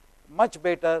experience much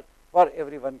better for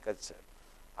everyone concerned.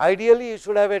 Ideally, you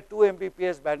should have a 2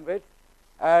 Mbps bandwidth,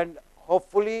 and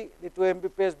hopefully the 2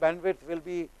 Mbps bandwidth will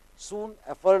be soon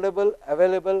affordable,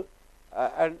 available,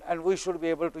 and we should be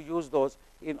able to use those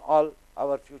in all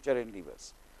our future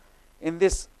endeavors. In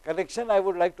this connection, I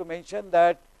would like to mention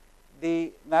that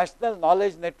the National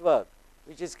Knowledge Network,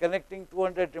 which is connecting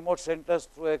 200 remote centers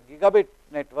through a gigabit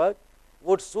network,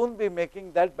 would soon be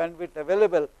making that bandwidth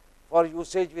available for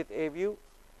usage with AView,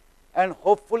 and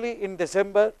hopefully in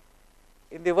December,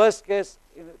 in the worst case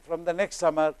from the next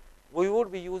summer, we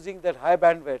would be using that high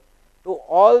bandwidth to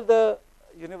all the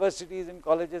universities and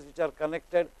colleges which are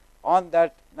connected on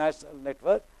that national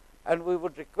network, and we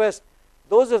would request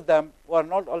those of them who are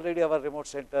not already our remote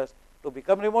centers to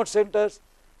become remote centers,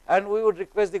 and we would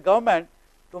request the government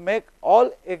to make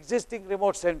all existing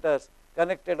remote centers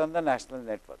connected on the national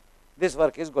network. This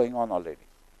work is going on already.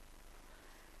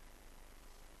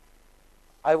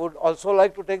 I would also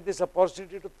like to take this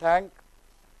opportunity to thank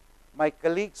my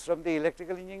colleagues from the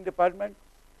electrical engineering department.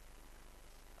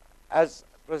 As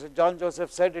Professor John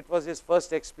Joseph said, it was his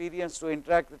first experience to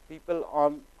interact with people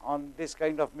on this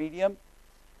kind of medium,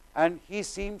 and he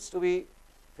seems to be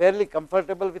fairly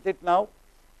comfortable with it now,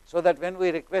 so that when we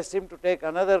request him to take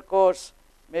another course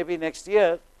maybe next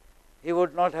year, he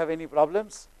would not have any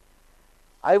problems.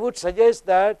 I would suggest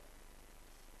that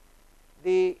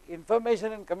the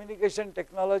information and communication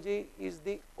technology is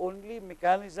the only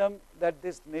mechanism that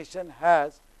this nation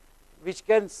has which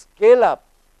can scale up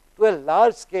to a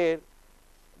large scale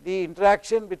the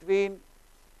interaction between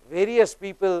various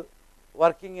people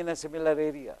working in a similar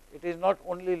area. It is not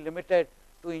only limited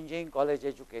to engineering college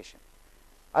education.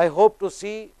 I hope to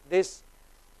see this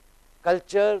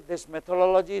culture, this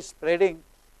methodology spreading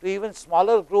to even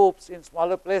smaller groups in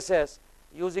smaller places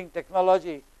using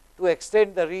technology to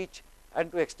extend the reach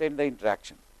and to extend the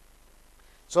interaction.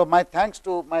 So my thanks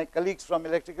to my colleagues from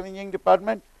electrical engineering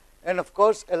department, and of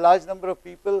course a large number of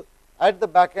people at the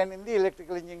back end in the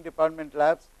electrical engineering department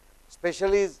labs,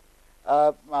 especially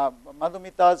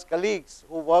Madhumita's colleagues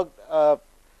who worked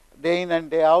day in and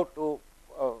day out to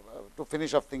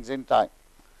finish off things in time.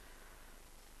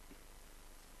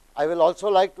 I will also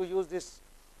like to use this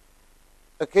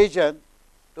occasion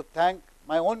to thank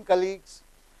my own colleagues.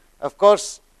 Of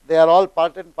course, they are all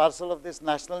part and parcel of this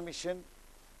national mission,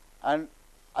 and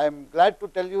I am glad to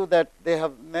tell you that they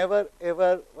have never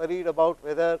ever worried about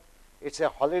whether it's a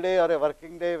holiday or a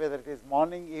working day, whether it is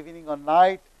morning, evening or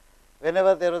night.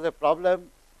 Whenever there was a problem,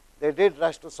 they did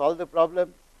rush to solve the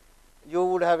problem. You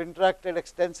would have interacted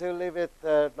extensively with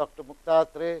Dr. Mukta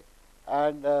Atre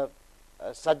and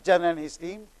Sajjan and his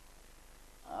team.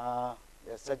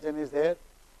 Yes, Sajjan is there.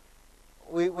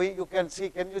 You can see,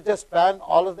 can you just pan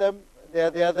all of them? They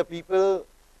are the people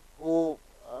who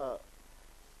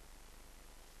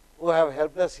have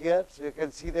helped us here, so you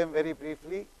can see them very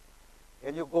briefly.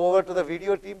 Can you go over to the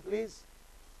video team, please?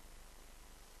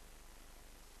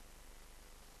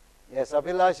 Yes,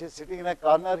 Abhilash is sitting in a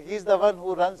corner. He is the one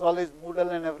who runs all his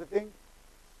Moodle and everything.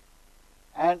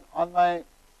 And on my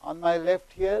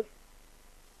left here,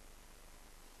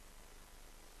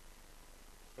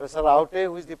 Professor Aute,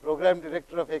 who is the program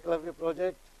director of Eklavya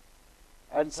project,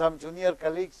 and some junior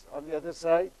colleagues on the other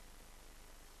side.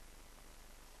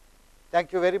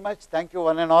 Thank you very much. Thank you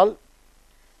one and all.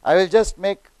 I will just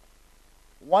make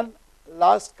one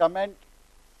last comment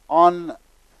on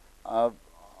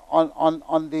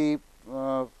the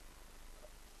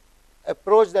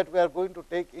approach that we are going to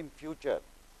take in future.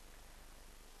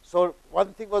 So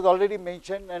one thing was already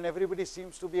mentioned, and everybody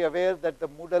seems to be aware that the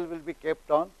Moodle will be kept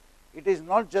on. It is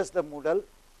not just the Moodle.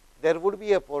 There would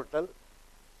be a portal,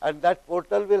 and that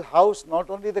portal will house not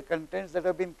only the contents that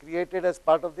have been created as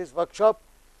part of this workshop,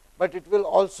 but it will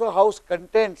also house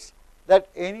contents that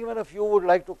any one of you would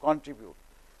like to contribute.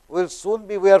 We are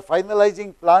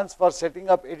finalizing plans for setting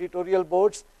up editorial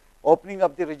boards, opening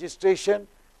up the registration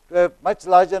to a much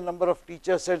larger number of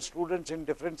teachers and students in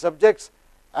different subjects,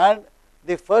 and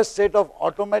the first set of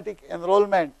automatic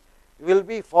enrollment will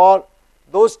be for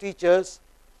those teachers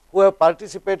who have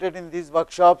participated in these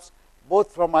workshops,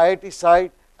 both from IIT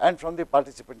side and from the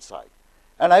participant side.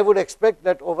 And I would expect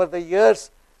that over the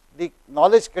years, the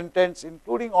knowledge contents,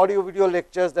 including audio video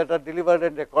lectures that are delivered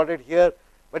and recorded here,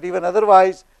 but even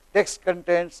otherwise, text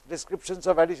contents, descriptions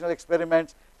of additional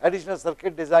experiments, additional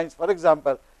circuit designs, for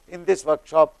example, in this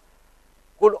workshop,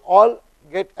 could all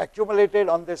get accumulated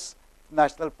on this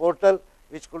national portal,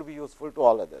 which could be useful to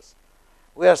all others.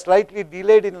 We are slightly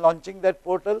delayed in launching that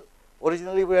portal.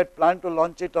 Originally, we had planned to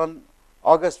launch it on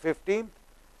August 15th,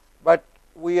 but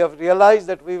we have realized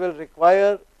that we will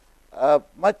require a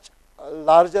much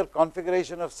larger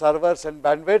configuration of servers and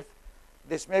bandwidth.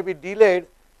 This may be delayed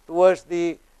towards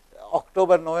the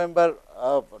October-November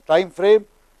time frame,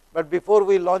 but before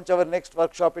we launch our next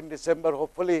workshop in December,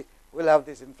 hopefully we will have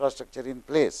this infrastructure in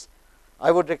place.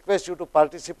 I would request you to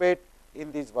participate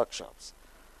in these workshops.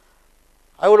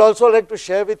 I would also like to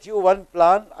share with you one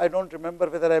plan. I do not remember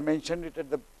whether I mentioned it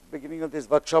at the beginning of this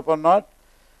workshop or not.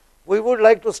 We would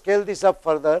like to scale this up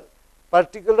further,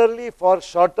 particularly for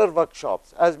shorter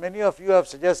workshops, as many of you have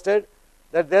suggested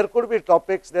that there could be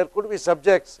topics, there could be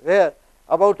subjects where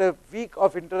about a week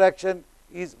of interaction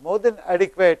is more than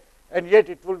adequate, and yet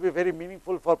it will be very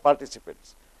meaningful for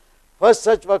participants. First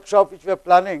such workshop which we are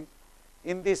planning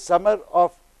in the summer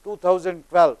of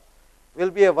 2012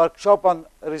 will be a workshop on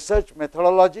research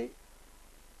methodology.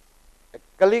 A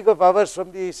colleague of ours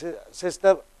from the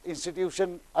sister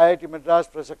institution IIT Madras,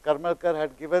 Professor Karmalkar,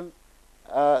 had given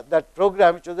that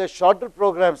program, which was a shorter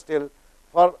program still,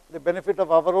 for the benefit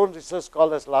of our own research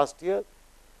scholars last year.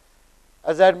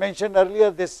 As I had mentioned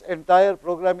earlier, this entire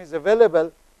program is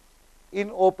available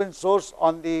in open source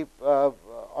on the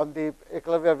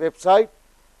Eklavya website.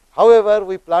 However,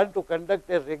 we plan to conduct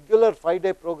a regular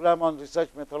 5-day program on research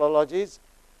methodologies,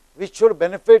 which should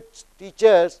benefit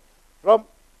teachers from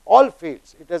all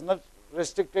fields. It is not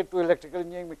restricted to electrical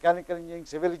engineering, mechanical engineering,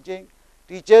 civil engineering.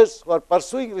 Teachers who are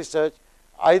pursuing research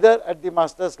either at the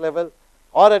master's level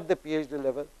or at the PhD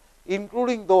level,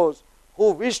 including those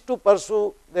who wish to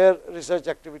pursue their research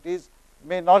activities,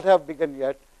 may not have begun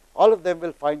yet. All of them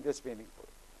will find this meaningful.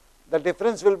 The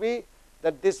difference will be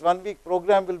that this 1 week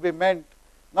program will be meant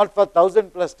not for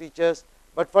 1000 plus teachers,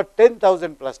 but for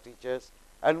 10,000 plus teachers,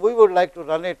 and we would like to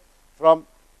run it from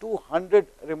 200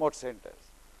 remote centers.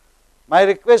 My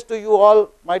request to you all,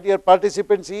 my dear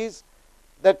participants, is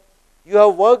that you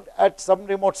have worked at some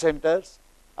remote centers.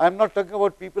 I am not talking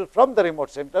about people from the remote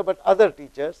center, but other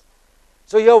teachers.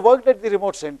 So you have worked at the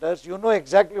remote centers, you know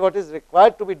exactly what is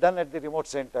required to be done at the remote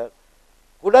center.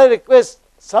 Could I request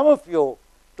some of you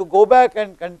to go back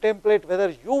and contemplate whether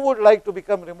you would like to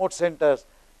become remote centers,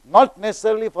 not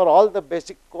necessarily for all the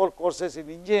basic core courses in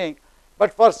engineering,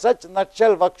 but for such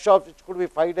nutshell workshops, which could be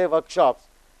 5-day workshops.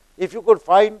 If you could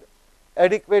find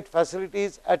adequate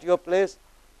facilities at your place,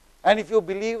 and if you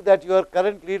believe that your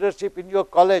current leadership in your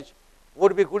college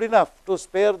would be good enough to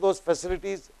spare those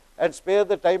facilities and spare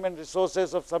the time and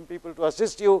resources of some people to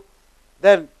assist you,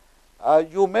 then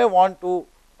you may want to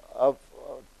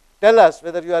tell us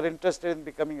whether you are interested in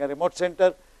becoming a remote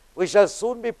center. We shall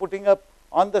soon be putting up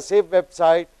on the SAFE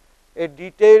website a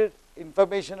detailed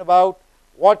information about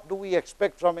what do we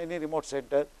expect from any remote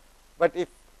center. But if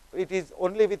it is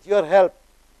only with your help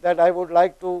that I would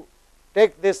like to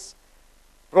take this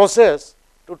process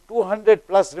to 200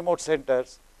 plus remote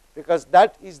centers, because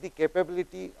that is the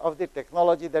capability of the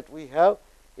technology that we have.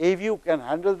 AView can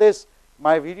handle this,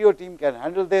 my video team can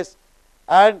handle this,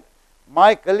 and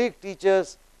my colleague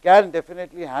teachers can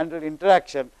definitely handle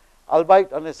interaction,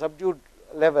 albeit on a subdued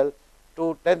level,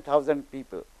 to 10,000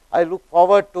 people. I look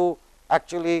forward to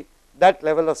actually that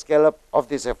level of scale up of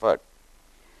this effort.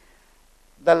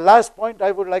 The last point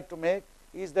I would like to make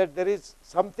is that there is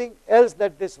something else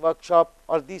that this workshop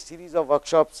or these series of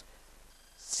workshops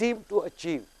seem to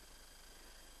achieve.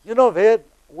 You know, where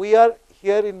we are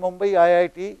here in Mumbai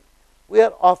IIT, we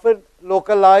are often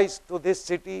localized to this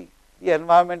city, the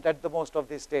environment at the most of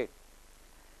the state.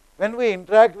 When we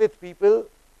interact with people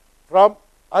from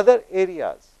other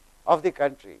areas of the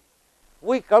country,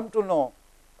 we come to know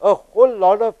a whole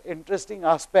lot of interesting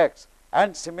aspects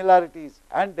and similarities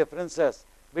and differences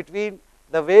between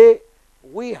the way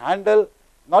we handle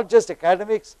not just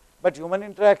academics but human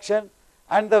interaction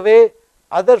and the way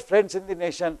other friends in the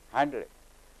nation handle it.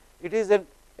 It is an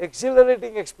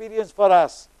exhilarating experience for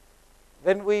us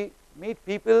when we meet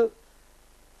people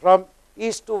from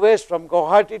east to west, from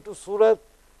Guwahati to Surat,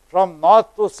 from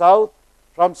north to south,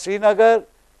 from Srinagar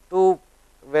to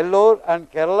Vellore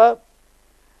and Kerala.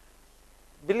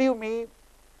 Believe me,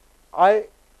 I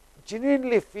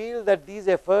genuinely feel that these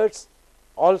efforts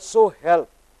also help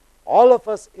all of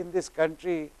us in this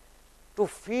country to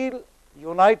feel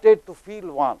united, to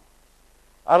feel one.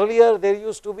 Earlier there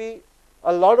used to be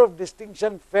a lot of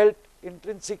distinction felt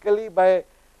intrinsically by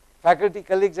faculty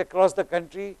colleagues across the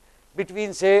country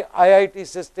between, say, IIT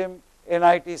system,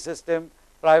 NIT system,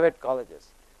 private colleges,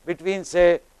 between,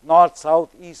 say, north,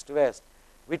 south, east, west,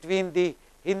 between the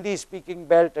Hindi speaking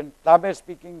belt and Tamil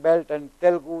speaking belt and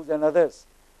Telugus and others.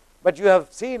 But you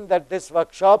have seen that this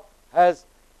workshop has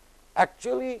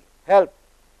actually helped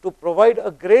to provide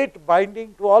a great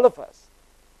binding to all of us.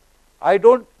 I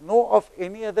don't know of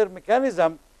any other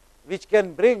mechanism which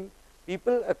can bring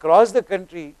people across the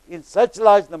country in such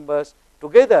large numbers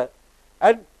together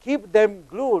and keep them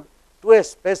glued to a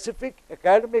specific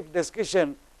academic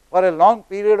discussion for a long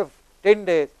period of 10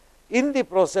 days, in the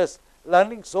process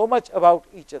learning so much about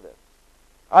each other.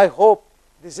 I hope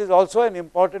this is also an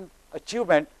important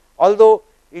achievement, although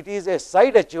it is a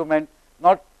side achievement,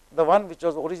 not the one which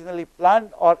was originally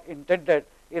planned or intended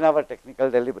in our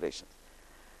technical deliberations.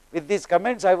 With these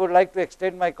comments, I would like to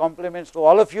extend my compliments to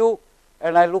all of you,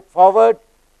 and I look forward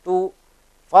to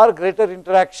far greater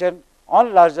interaction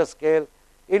on larger scale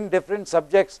in different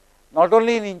subjects, not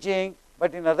only in engineering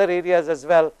but in other areas as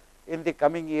well in the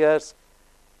coming years.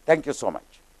 Thank you so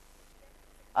much.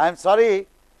 I am sorry,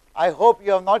 I hope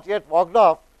you have not yet walked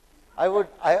off. I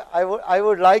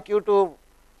would like you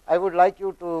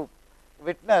to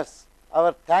witness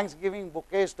our Thanksgiving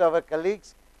bouquets to our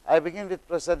colleagues. I begin with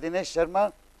Professor Dinesh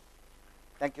Sharma.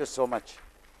 Thank you so much.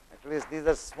 At least these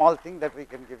are small things that we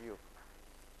can give you.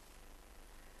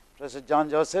 Professor John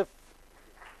Joseph,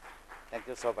 thank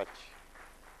you so much.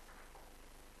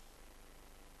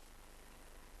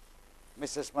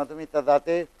 Mrs. Madhumita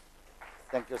Date,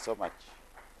 thank you so much.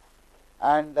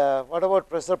 And what about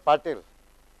Professor Patil?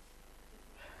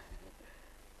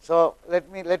 So let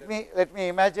me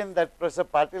imagine that Professor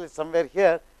Patil is somewhere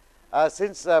here.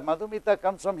 Since Madhumita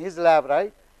comes from his lab,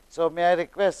 right? So may I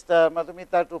request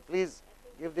Madhumita to please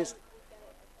give this.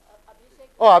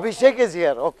 Oh, Abhishek is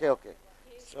here. Okay, okay.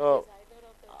 So,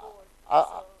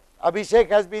 Abhishek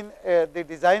has been the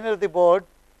designer of the board.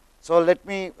 So let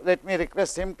me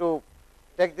request him to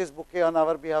take this bouquet on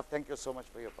our behalf. Thank you so much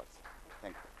for your participation.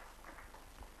 Thank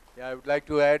you. Yeah, I would like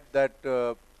to add that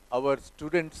our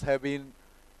students have been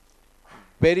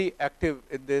very active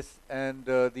in this, and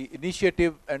the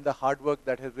initiative and the hard work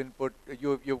that has been put.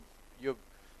 You've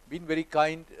been very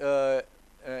kind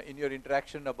in your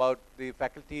interaction about the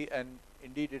faculty, and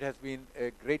indeed it has been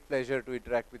a great pleasure to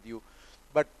interact with you.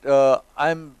 But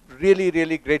I'm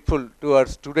really grateful to our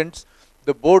students.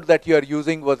 The board that you are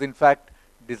using was in fact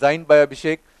designed by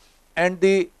Abhishek, and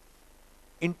the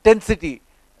intensity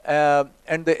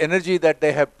and the energy that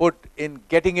they have put in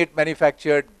getting it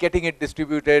manufactured, getting it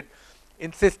distributed,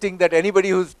 insisting that anybody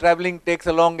who's traveling takes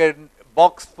along a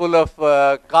box full of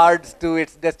cards to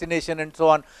its destination and so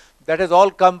on. That has all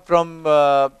come from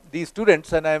these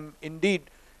students, and I'm indeed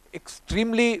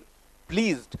extremely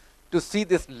pleased to see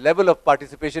this level of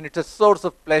participation. It's a source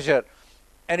of pleasure,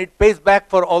 and it pays back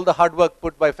for all the hard work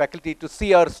put by faculty to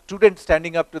see our students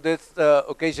standing up to this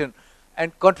occasion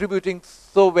and contributing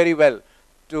so very well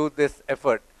to this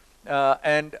effort.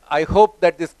 And I hope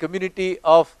that this community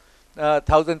of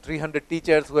 1,300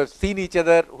 teachers who have seen each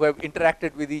other, who have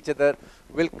interacted with each other,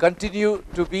 will continue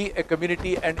to be a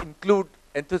community and include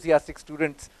enthusiastic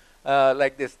students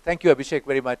like this. Thank you, Abhishek,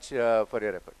 very much for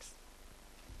your efforts.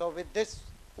 So with this,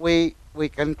 we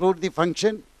conclude the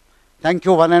function. Thank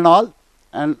you one and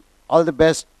all the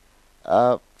best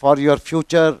for your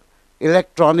future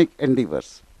electronic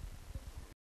endeavors.